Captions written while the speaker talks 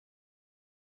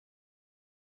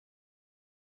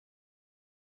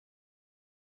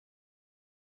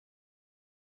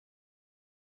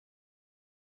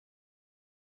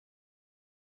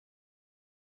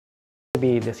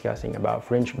be discussing about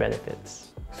fringe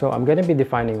benefits. So I'm going to be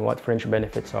defining what fringe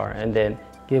benefits are and then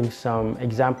give some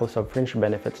examples of fringe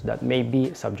benefits that may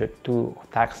be subject to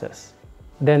taxes.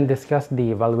 Then discuss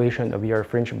the valuation of your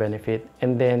fringe benefit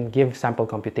and then give sample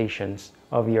computations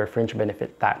of your fringe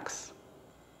benefit tax.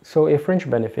 So a fringe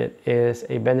benefit is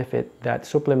a benefit that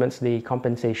supplements the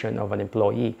compensation of an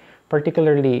employee,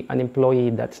 particularly an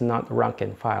employee that's not rank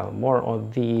and file, more on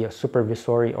the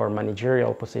supervisory or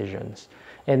managerial positions.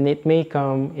 And it may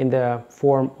come in the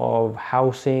form of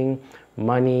housing,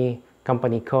 money,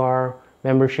 company car,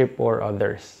 membership, or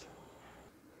others.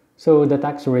 So the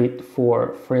tax rate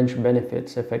for fringe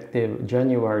benefits effective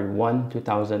January 1,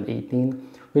 2018,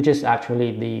 which is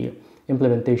actually the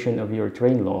implementation of your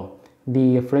train law,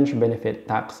 the fringe benefit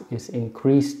tax is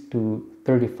increased to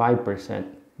 35%.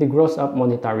 The gross up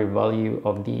monetary value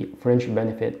of the fringe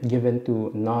benefit given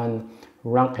to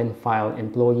non-rank and file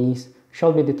employees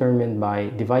shall be determined by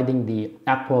dividing the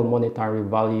actual monetary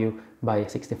value by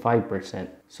 65%.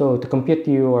 So to compute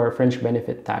your fringe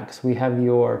benefit tax, we have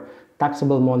your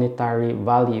taxable monetary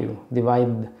value,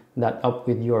 divide that up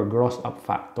with your gross up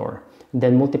factor,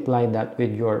 then multiply that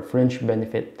with your fringe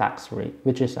benefit tax rate,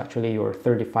 which is actually your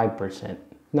 35%.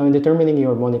 Now, in determining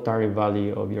your monetary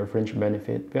value of your fringe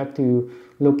benefit, we have to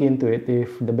look into it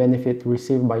if the benefit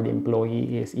received by the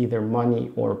employee is either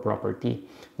money or property.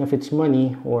 Now, if it's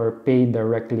money or paid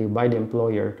directly by the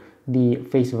employer, the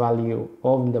face value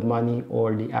of the money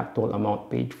or the actual amount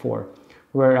paid for.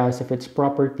 Whereas if it's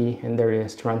property and there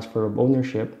is transfer of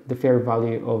ownership, the fair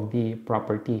value of the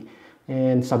property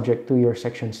and subject to your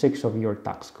section 6 of your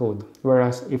tax code.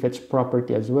 Whereas if it's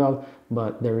property as well,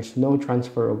 but there is no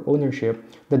transfer of ownership,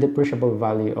 the depreciable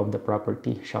value of the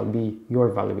property shall be your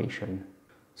valuation.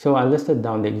 So I listed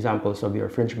down the examples of your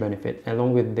fringe benefit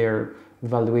along with their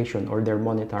valuation or their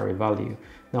monetary value.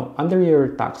 Now, under your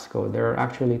tax code, there are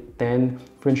actually 10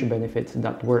 fringe benefits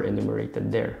that were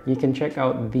enumerated there. You can check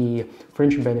out the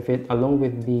fringe benefit along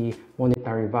with the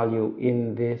monetary value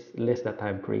in this list that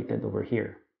I've created over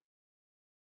here.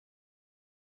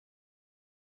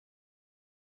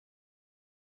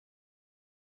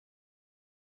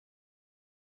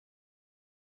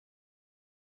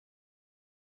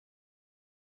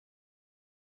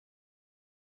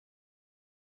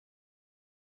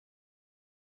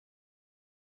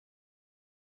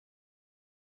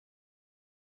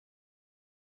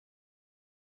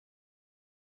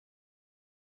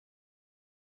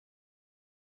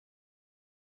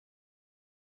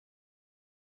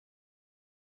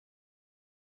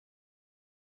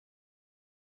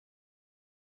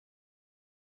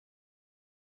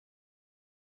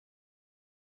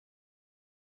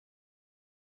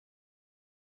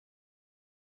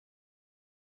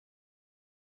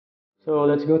 So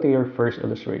let's go to your first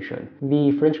illustration.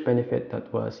 The fringe benefit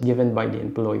that was given by the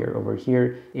employer over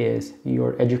here is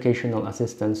your educational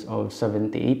assistance of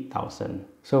 78,000.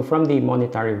 So from the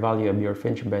monetary value of your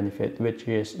fringe benefit, which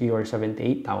is your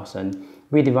 78,000,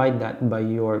 we divide that by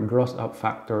your gross up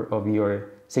factor of your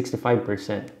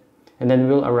 65%. And then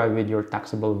we'll arrive with your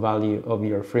taxable value of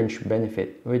your fringe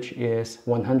benefit, which is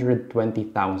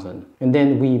 120,000. And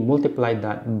then we multiply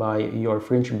that by your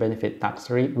fringe benefit tax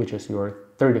rate, which is your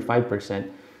 35%.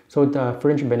 So the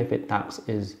fringe benefit tax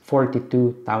is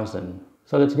 42,000.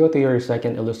 So let's go to your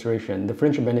second illustration. The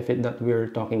fringe benefit that we're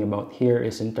talking about here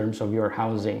is in terms of your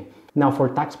housing. Now, for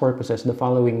tax purposes, the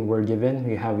following were given.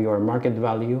 We have your market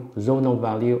value, zonal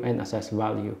value, and assessed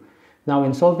value. Now,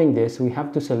 in solving this, we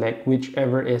have to select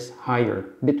whichever is higher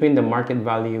between the market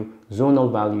value,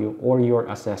 zonal value, or your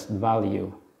assessed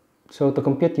value. So to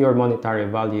compute your monetary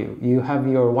value, you have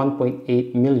your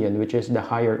 1.8 million, which is the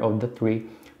higher of the three.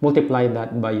 Multiply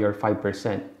that by your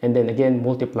 5%, and then again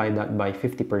multiply that by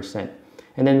 50%.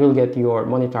 And then we'll get your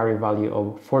monetary value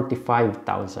of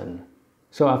 45,000.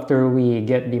 So after we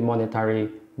get the monetary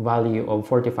value of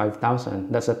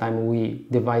 45,000, that's the time we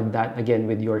divide that again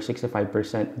with your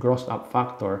 65% gross up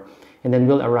factor, and then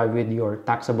we'll arrive with your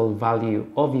taxable value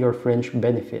of your fringe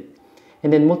benefit,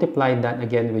 and then multiply that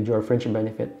again with your fringe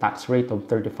benefit tax rate of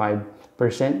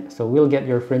 35%. So we'll get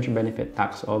your fringe benefit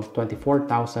tax of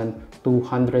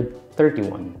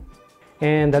 24,231.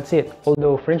 And that's it.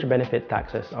 Although fringe benefit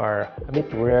taxes are a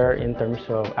bit rare in terms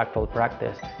of actual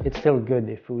practice, it's still good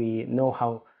if we know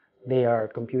how they are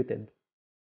computed.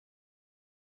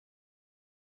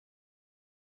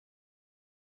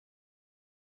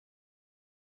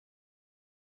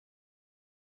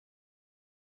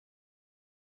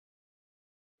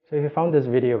 So if you found this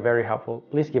video very helpful,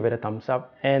 please give it a thumbs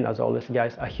up. And as always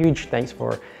guys, a huge thanks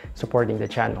for supporting the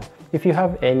channel. If you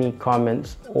have any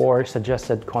comments or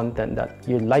suggested content that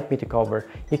you'd like me to cover,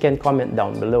 you can comment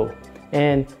down below.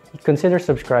 and consider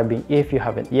subscribing if you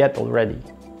haven't yet already.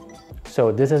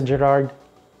 So this is Gerard.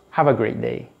 Have a great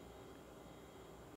day.